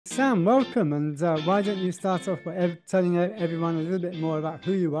Sam, welcome. And why don't you start off by telling everyone a little bit more about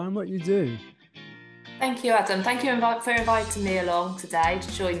who you are and what you do? Thank you, Adam. Thank you for inviting me along today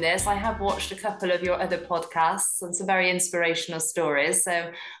to join this. I have watched a couple of your other podcasts and some very inspirational stories,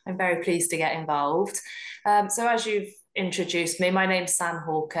 so I'm very pleased to get involved. So, as you've introduced me, my name's Sam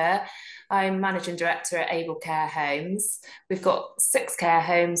Hawker. I'm Managing Director at AbleCare Homes. We've got 6 care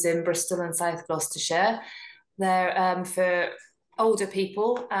homes in Bristol and South Gloucestershire. They're for older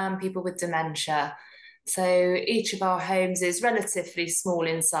people and people with dementia. So each of our homes is relatively small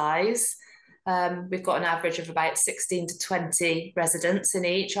in size. We've got an average of about 16 to 20 residents in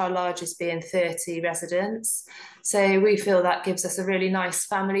each, our largest being 30 residents. So we feel that gives us a really nice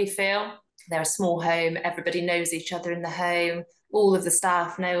family feel. They're a small home, everybody knows each other in the home, all of the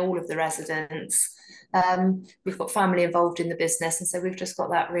staff know all of the residents. We've got family involved in the business, and so we've just got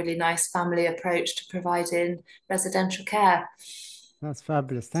that really nice family approach to providing residential care. That's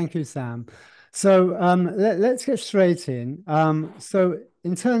fabulous. Thank you, Sam. So let's get straight in. So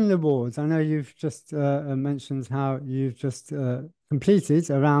internal awards, I know you've just mentioned how you've just completed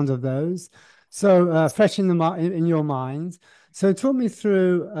a round of those. So fresh in in your mind. So talk me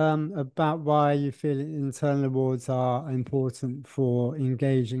through about why you feel internal awards are important for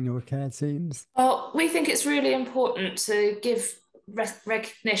engaging your care teams. Well, we think it's really important to give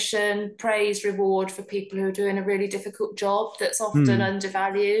recognition, praise, reward for people who are doing a really difficult job that's often Hmm.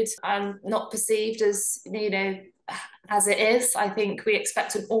 undervalued and not perceived as it is. I think we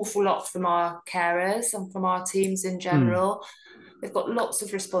expect an awful lot from our carers and from our teams in Hmm. general. They've got lots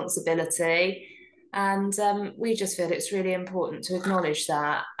of responsibility. And we just feel it's really important to acknowledge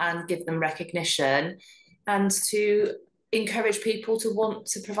that and give them recognition and to encourage people to want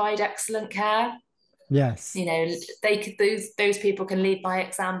to provide excellent care. Yes. You know, they could those people can lead by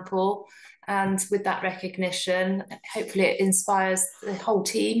example, and with that recognition, hopefully it inspires the whole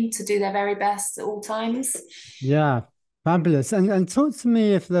team to do their very best at all times. Yeah, fabulous. And talk to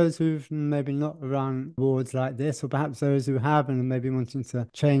me if those who've maybe not run boards like this, or perhaps those who have and are maybe wanting to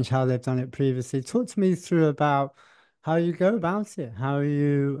change how they've done it previously. Talk to me through about how you go about it, how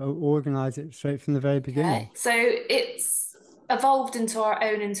you organize it straight from the very beginning. Okay, so it's evolved into our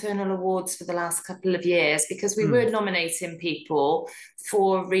own internal awards for the last couple of years because we were Hmm. nominating people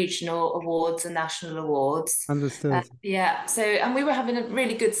for regional awards and national awards. Understood. Yeah, so and we were having a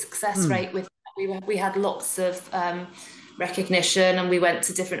really good success Hmm. rate with we had lots of recognition, and we went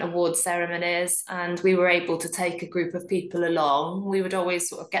to different award ceremonies, and we were able to take a group of people along. We would always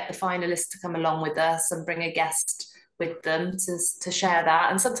sort of get the finalists to come along with us and bring a guest with them to share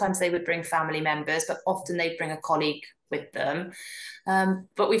that. And sometimes they would bring family members, but often they'd bring a colleague with them.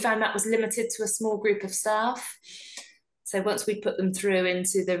 But we found that was limited to a small group of staff. So once we put them through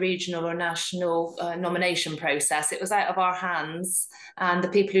into the regional or national nomination process, it was out of our hands. And the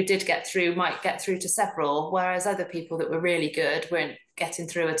people who did get through might get through to several, whereas other people that were really good weren't getting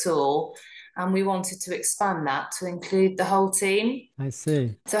through at all. And we wanted to expand that to include the whole team. I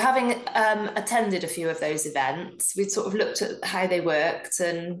see. So, having attended a few of those events, we'd sort of looked at how they worked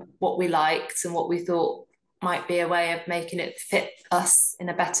and what we liked and what we thought might be a way of making it fit us in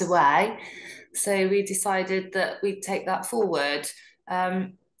a better way. So, we decided that we'd take that forward.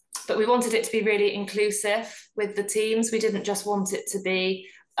 Um, but we wanted it to be really inclusive with the teams. We didn't just want it to be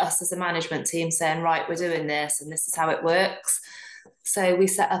us as a management team saying, right, we're doing this and this is how it works. So, we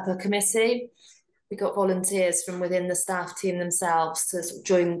set up a committee. We got volunteers from within the staff team themselves to sort of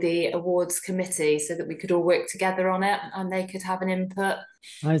join the awards committee so that we could all work together on it and they could have an input.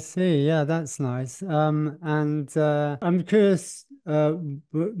 I see. Yeah, that's nice. And I'm curious, when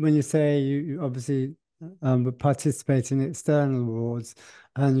you say you obviously would participate in external awards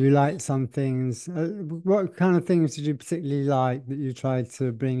and you like some things, what kind of things did you particularly like that you tried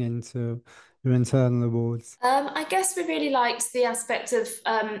to bring into your internal awards? I guess we really liked the aspect of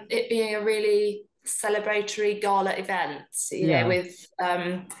it being a really celebratory gala event, Yeah. with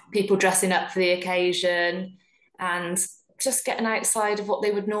people dressing up for the occasion and just getting outside of what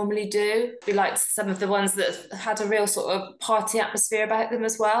they would normally do. We liked some of the ones that had a real sort of party atmosphere about them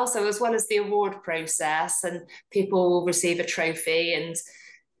as well. So, as well as the award process, and people will receive a trophy and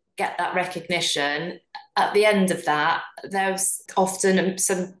get that recognition. At the end of that, there's often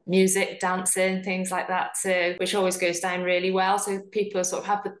some music, dancing, things like that too, which always goes down really well. So people sort of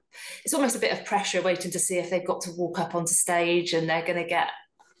have it's almost a bit of pressure waiting to see if they've got to walk up onto stage and they're going to get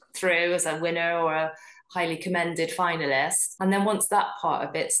through as a winner or a highly commended finalist. And then once that part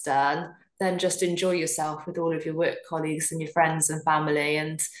of it's done, then just enjoy yourself with all of your work colleagues and your friends and family,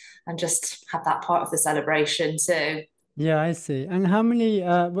 and just have that part of the celebration too. Yeah, I see. And how many,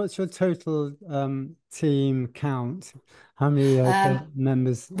 what's your total team count? How many Um,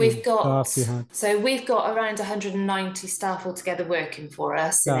 members of we've got staff do you have? so we've got around 190 staff altogether working for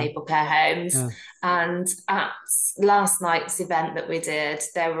us in Yeah, AbleCare Homes. yeah. And at last night's event that we did,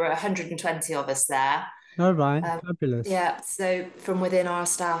 there were 120 of us there. All right, Um, fabulous. yeah, so from within our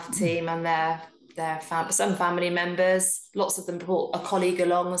staff team and some family members, lots of them brought a colleague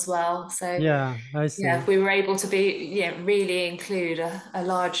along as well. So Yeah, I yeah, see. we were able to really include a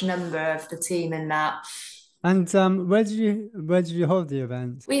large number of the team in that. And where did you hold the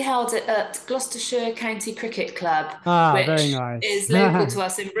event? We held it at Gloucestershire County Cricket Club, Ah, very which nice. is local to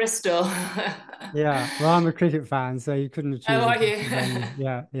us in Bristol. Yeah, well, I'm a cricket fan, so you couldn't have How chosen a are you? better venue.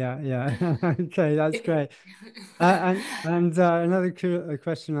 Yeah, yeah, yeah. Okay, that's great. And another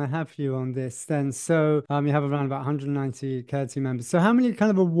question I have for you on this then. So you have around about 190 care team members. So how many kind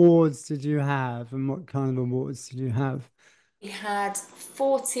of awards did you have, and what kind of awards did you have? We had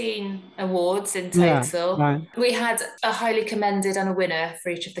 14 awards in Yeah, total. right. We had a highly commended and a winner for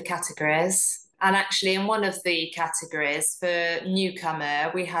each of the categories. And actually, in one of the categories for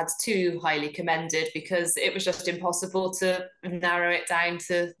newcomer, we had two highly commended because it was just impossible to narrow it down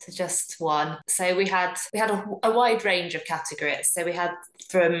to just one. So we had a wide range of categories. So we had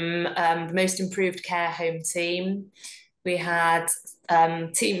from the most improved care home team, we had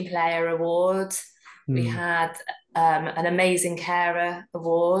team player award, we Hmm, had an amazing carer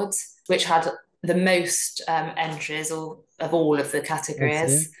award, which had the most entries of all of the I see.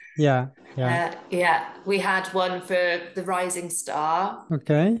 categories. Yeah, yeah. Yeah, we had one for the Rising Star.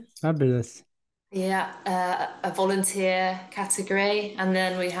 Okay, fabulous. Yeah, a volunteer category, and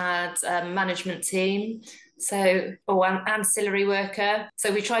then we had management team. So, an ancillary worker.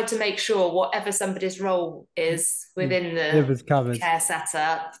 So we tried to make sure whatever somebody's role is within It the was covered. care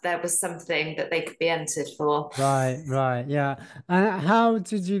setup, there was something that they could be entered for. Right, right, yeah. And how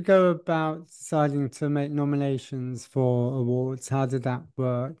did you go about deciding to make nominations for awards? How did that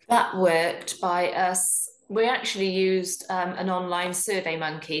work? That worked by us. We actually used an online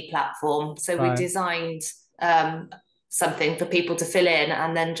SurveyMonkey platform. So we Right, designed um, something for people to fill in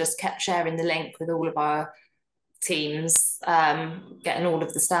and then just kept sharing the link with all of our teams, getting all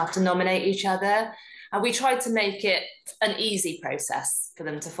of the staff to nominate each other. And we tried to make it an easy process for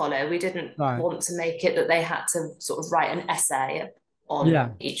them to follow. We didn't right. want to make it that they had to sort of write an essay on Yeah,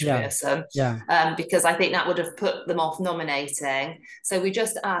 each yeah, person, yeah. because I think that would have put them off nominating. So we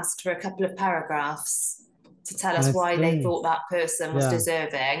just asked for a couple of paragraphs to tell I us why they see. thought that person was Yeah,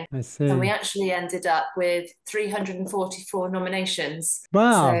 deserving. I And we see. actually ended up with 344 nominations. So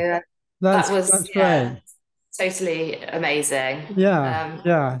Wow, that was, that's yeah, great. totally amazing. Yeah, Um,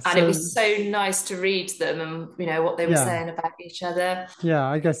 yeah. and it So was so nice to read them and what they were yeah, saying about each other. yeah.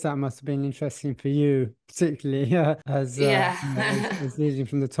 I guess that must have been interesting for you, particularly Yeah. as leading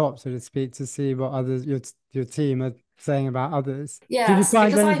from the top, so to speak, to see what others your team are saying about others. Did you Yes,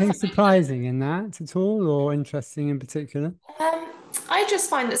 find because I anything find surprising in that at all, or interesting in particular? Um, I just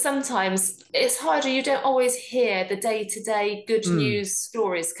find that sometimes it's harder. You don't always hear the day-to-day good Hmm. news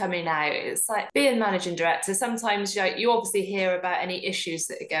stories coming out. It's like being managing director. Sometimes you obviously hear about any issues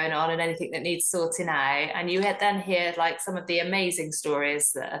that are going on and anything that needs sorting out, and then hear like some of the amazing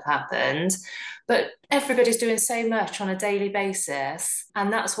stories that have happened. But everybody's doing so much on a daily basis,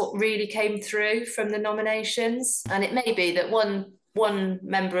 and that's what really came through from the nominations. And it may be that one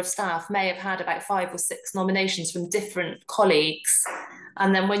member of staff may have had about 5 or 6 nominations from different colleagues.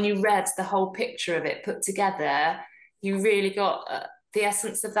 And then when you read the whole picture of it put together, you really got the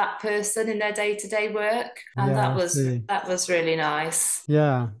essence of that person in their day-to-day work. And Yeah, I see. that was really nice.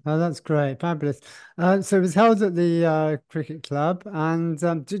 Yeah, oh, that's great, fabulous. So it was held at the cricket club, and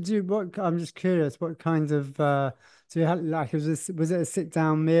did you? What? I'm just curious. What kind of? So you had like was it a sit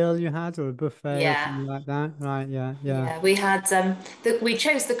down meal you had, or a buffet, or Yeah. something like that? Right. Yeah. Yeah. Yeah, we had we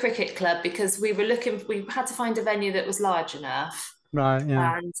chose the cricket club because we had to find a venue that was large enough, Right.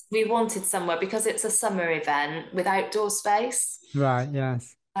 Yeah. and we wanted somewhere because it's a summer event with outdoor space. Right.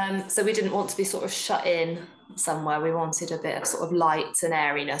 Yes. So we didn't want to be sort of shut in somewhere. We wanted a bit of sort of light and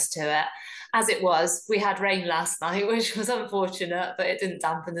airiness to it. As it was, we had rain last night, which was unfortunate, but it didn't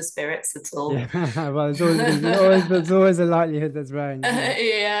dampen the spirits at all. Yeah. Well, there's always a likelihood there's rain, isn't there?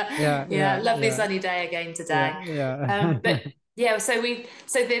 Yeah, Yeah. yeah, Yeah. lovely Yeah. sunny day again Yeah. today. Yeah. But yeah, so the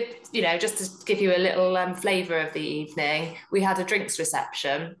just to give you a little flavour of the evening, we had a drinks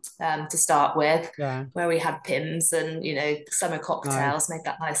reception to start with, Yeah. where we had pims and summer cocktails, Nice. made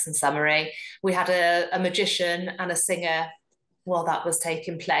that nice and summery. We had a magician and a singer while that was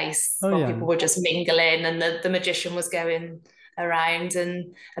taking place, Oh while yeah. people were just mingling, and the magician was going around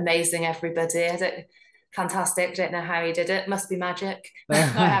and amazing everybody. fantastic. Don't know how he did it. Must be magic. I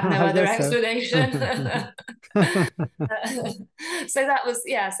have no I other guess so. explanation. So that was,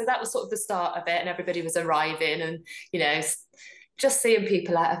 yeah, so that was sort of the start of it, and everybody was arriving, and you know, just seeing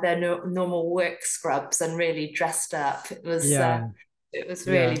people out of their normal work scrubs and really dressed up. Yeah, It was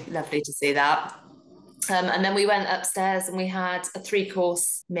yeah. really lovely to see that. And then we went upstairs and we had a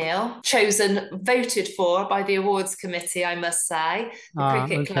three-course meal, chosen, voted for by the awards committee, I must say. The Ah,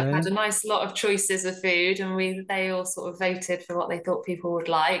 cricket club okay. had a nice lot of choices of food, and they all sort of voted for what they thought people would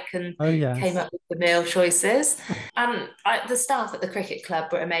like and Oh, came yes. up with the meal choices. And the staff at the cricket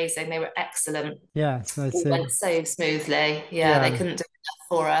club were amazing. They were excellent. Yes, I All see. went so smoothly. Yeah, they Yeah, couldn't do enough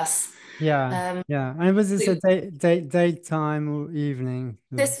for us. yeah, Um, yeah. And was this a we, daytime or evening?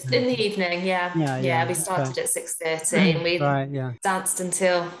 this in the evening, yeah, Yeah, yeah. yeah. We Okay. started at 6:30 and we Right, yeah. danced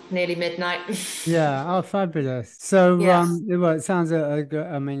until nearly midnight. Yeah, oh, fabulous. So, Yeah, well, it sounds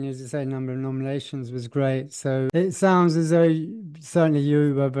I mean, as you say, number of nominations was great. So it sounds as though certainly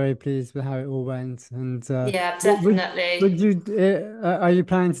you were very pleased with how it all went. And yeah, would definitely. you are you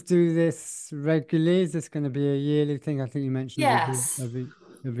planning to do this regularly? Is this going to be a yearly thing? I think you mentioned Yes.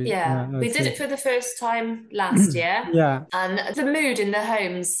 Yeah, I we did see. it for the first time last year, Yeah, and the mood in the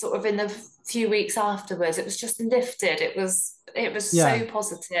homes, sort of in the few weeks afterwards, it was just lifted. It was yeah, so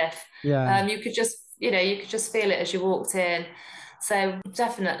positive. yeah. You could just, you could just feel it as you walked in. So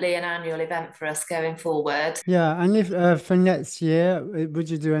definitely an annual event for us going forward. Yeah, and if for next year, would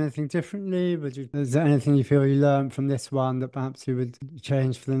you do anything differently? Is there anything you feel you learned from this one that perhaps you would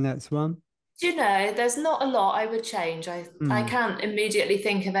change for the next one? Do you know, there's not a lot I would change. I Hmm. can't immediately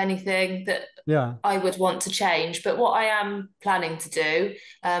think of anything that Yeah. I would want to change. But what I am planning to do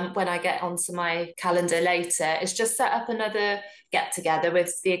when I get onto my calendar later is just set up another get together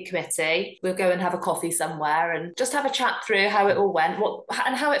with the committee. We'll go and have a coffee somewhere and just have a chat through how it all went, what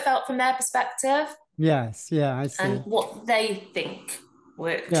and how it felt from their perspective, Yes. Yeah, I and see. what they think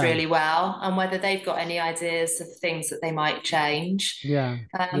worked Yeah. really well, and whether they've got any ideas of things that they might change. Yeah.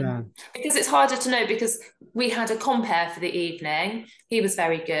 Yeah. Because it's harder to know because we had a compere for the evening. He was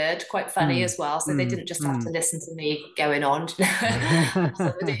very good, quite funny Hmm. as well. So they Hmm. didn't just have to Hmm. listen to me going on.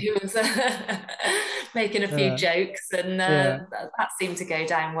 Somebody who was making a few Yeah. jokes, and Yeah. that seemed to go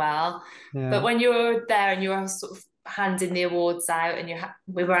down well. But Yeah. when you're there and you're sort of handing the awards out, and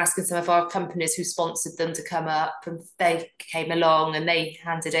we were asking some of our companies who sponsored them to come up, and they came along and they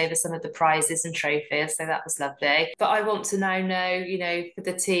handed over some of the prizes and trophies, so that was lovely. But I want to now know, for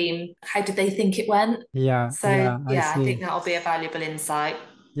the team, how did they think it went? Yeah. So Yeah. I yeah, I think see. that'll be a valuable insight.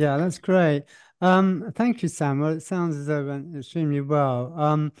 Yeah, that's great. Thank you, Samuel. It sounds as though it went extremely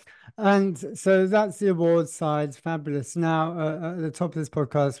well. And so that's the awards side. Fabulous. Now, at the top of this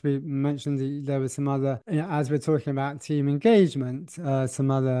podcast, we mentioned there were some other, as we're talking about team engagement, some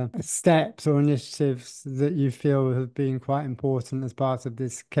other steps or initiatives that you feel have been quite important as part of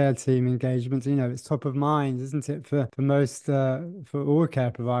this care team engagement. It's top of mind, isn't it, for most, for all care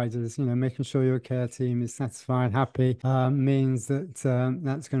providers? Making sure your care team is satisfied, happy, means that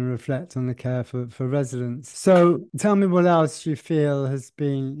that's going to reflect on the care for residents. So tell me what else you feel has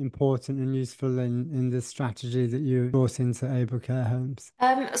been important and useful in this strategy that you brought into AbleCare Homes.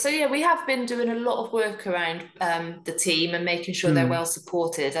 So yeah, we have been doing a lot of work around the team and making sure they're Mm, well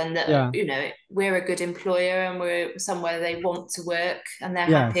supported, and that yeah. we're a good employer and we're somewhere they want to work and they're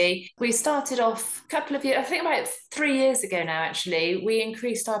Yes. happy. We started off a couple of years, I think about 3 years ago now. Actually, we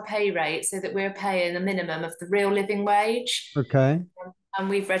increased our pay rate so that we're paying a minimum of the real living wage, Okay. and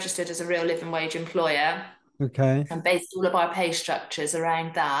we've registered as a real living wage employer Okay. and based all of our pay structures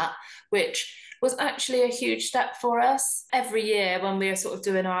around that, which was actually a huge step for us. Every year, when we're sort of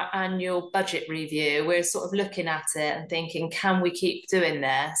doing our annual budget review, we're sort of looking at it and thinking, can we keep doing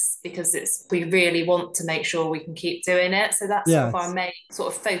this? Because we really want to make sure we can keep doing it. So that's sort of our Yes. main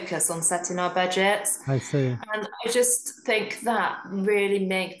sort of focus on setting our budgets. I see. And I just think that really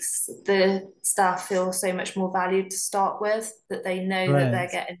makes the staff feel so much more valued to start with, that they know that they're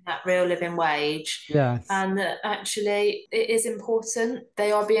Great. getting that real living wage Yes. and that actually it is important.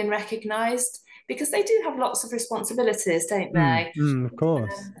 They are being recognised because they do have lots of responsibilities, don't Mm, they? mm, of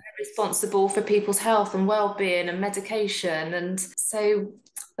course. They're responsible for people's health and well-being and medication. And so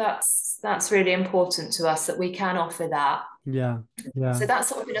that's really important to us that we can offer that. Yeah. Yeah. So that's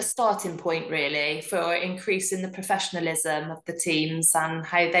sort of been a starting point, really, for increasing the professionalism of the teams and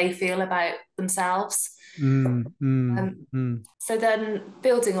how they feel about themselves. Mm, mm, Um, mm. so then,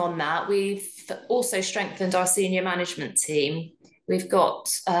 building on that, we've also strengthened our senior management team. We've got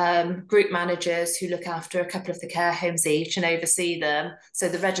group managers who look after a couple of the care homes each and oversee them. So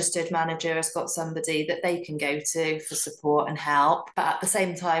the registered manager has got somebody that they can go to for support and help. But at the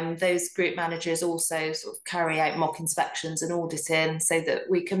same time, those group managers also sort of carry out mock inspections and auditing so that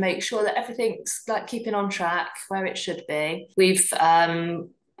we can make sure that everything's like keeping on track where it should be. We've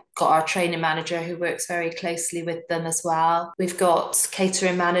got our training manager who works very closely with them as well. We've got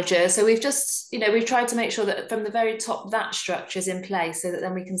catering managers. So we've just, we've tried to make sure that from the very top, that structure is in place so that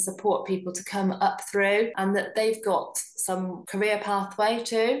then we can support people to come up through and that they've got some career pathway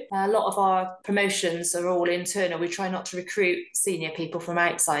too. A lot of our promotions are all internal. We try not to recruit senior people from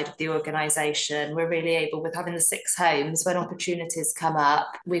outside of the organisation. We're really able, with having the 6 homes, when opportunities come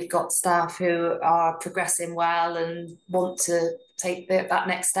up, we've got staff who are progressing well and want to take that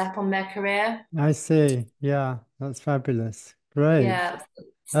next step on their career. I see. Yeah, that's fabulous. Great. Yeah.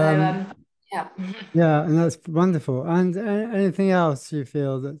 So Um, yeah. yeah, and that's wonderful. And anything else you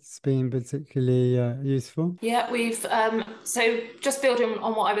feel that's been particularly useful? Yeah, we've so just building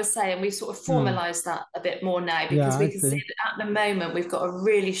on what I was saying, we've sort of Mm. formalized that a bit more now Yeah, because I we can see see. that at the moment we've got a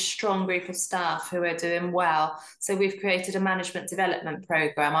really strong group of staff who are doing well. So we've created a management development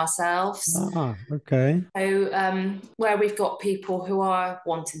program ourselves. Ah, okay. So where we've got people who are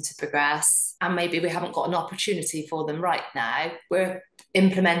wanting to progress and maybe we haven't got an opportunity for them right now, we're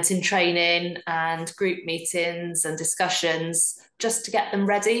implementing training and group meetings and discussions just to get them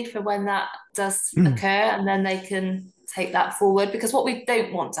ready for when that does occur and then they can take that forward because what we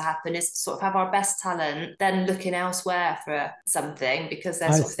don't want to happen is to sort of have our best talent then looking elsewhere for something because they're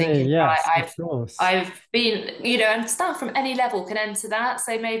I sort of see. thinking right Yes, of I've course. I've been, and staff from any level can enter that.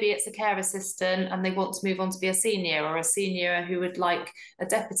 So maybe it's a care assistant and they want to move on to be a senior or a senior who would like a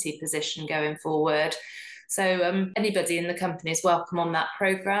deputy position going forward. So anybody in the company is welcome on that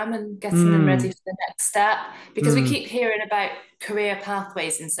programme and getting them ready Mm, for the next step because we mm. keep hearing about career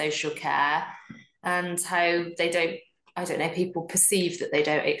pathways in social care and how they don't, I don't know, people perceive that they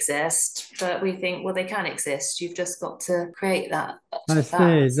don't exist, but we think, well, they can exist. You've just got to create I that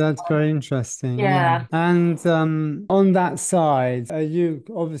see. That's very interesting. Yeah. yeah. And on that side, you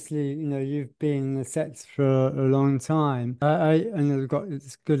obviously, you've been in the sector for a long time, and you've got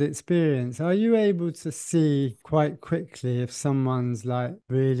this good experience. Are you able to see quite quickly if someone's like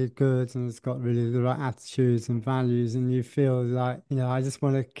really good and has got really the right attitudes and values, and you feel like, I just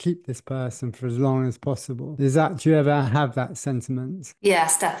want to keep this person for as long as possible? Do you ever have that sentiment?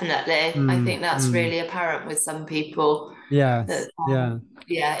 Yes, definitely. I Mm, think that's mm. really apparent with some people Yes. that, Yeah.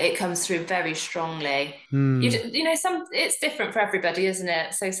 yeah, it comes through very strongly. Mm. Some it's different for everybody, isn't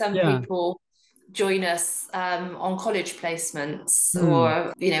it? So some Yeah. people join us on college placements Mm.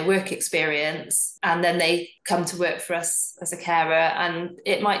 or work experience and then they come to work for us as a carer and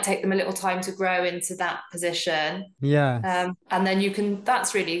it might take them a little time to grow into that position Yes. and then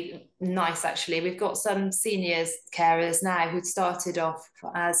that's really nice actually. We've got some seniors carers now who'd started off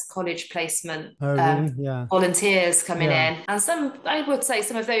as college placement Oh, really? Yeah. volunteers coming Yeah. in. And I would say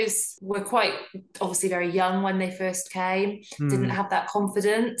some of those were quite obviously very young when they first came, didn't Mm. have that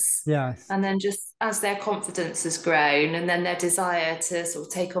confidence. Yes. And then just as their confidence has grown and then their desire to sort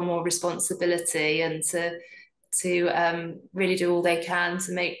of take on more responsibility and to really do all they can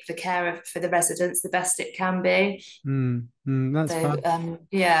to make the care for the residents the best it can be. Mm. Mm. That's So fun.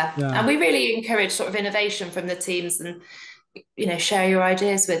 yeah, Yeah. and we really encourage sort of innovation from the teams and share your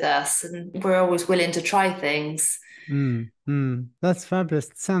ideas with us, and we're always willing to try things. Mm. Mm. That's fabulous.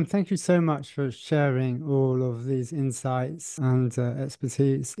 Sam, thank you so much for sharing all of these insights and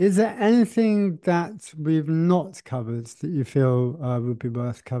expertise. Is there anything that we've not covered that you feel would be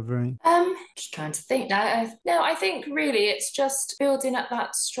worth covering? Just trying to think now. No, I think really it's just building up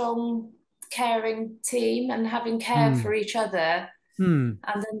that strong, caring team and having care Mm. for each other, Mm.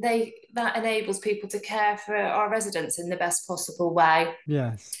 and then that enables people to care for our residents in the best possible way.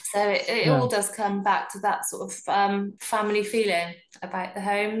 Yes. So it Yeah. all does come back to that sort of family feeling about the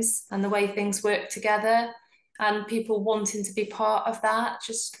homes and the way things work together. And people wanting to be part of that,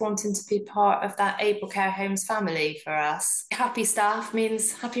 just wanting to be part of that AbleCare Homes family for us. Happy staff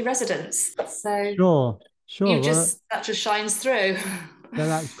means happy residents. So Sure. Sure. Well, that just shines through. yeah,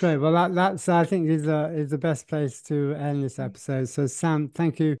 that's great. Well, that's I think is the best place to end this episode. So, Sam,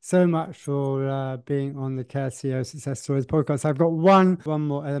 thank you so much for being on the Care CEO Success Stories podcast. I've got one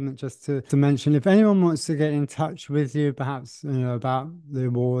more element just to mention. If anyone wants to get in touch with you, perhaps about the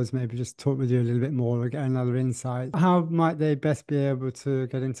awards, maybe just talk with you a little bit more or get another insight, how might they best be able to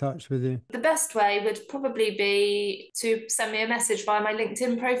get in touch with you? The best way would probably be to send me a message via my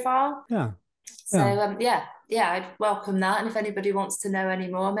LinkedIn profile. Yeah. So Yeah, yeah, I'd welcome that. And if anybody wants to know any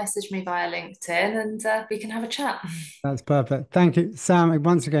more, message me via LinkedIn and we can have a chat. that's perfect. Thank you, Sam.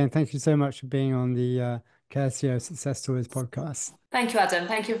 Once again, thank you so much for being on the Care CEO Success Stories podcast. Thank you, Adam.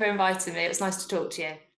 Thank you for inviting me. It was nice to talk to you.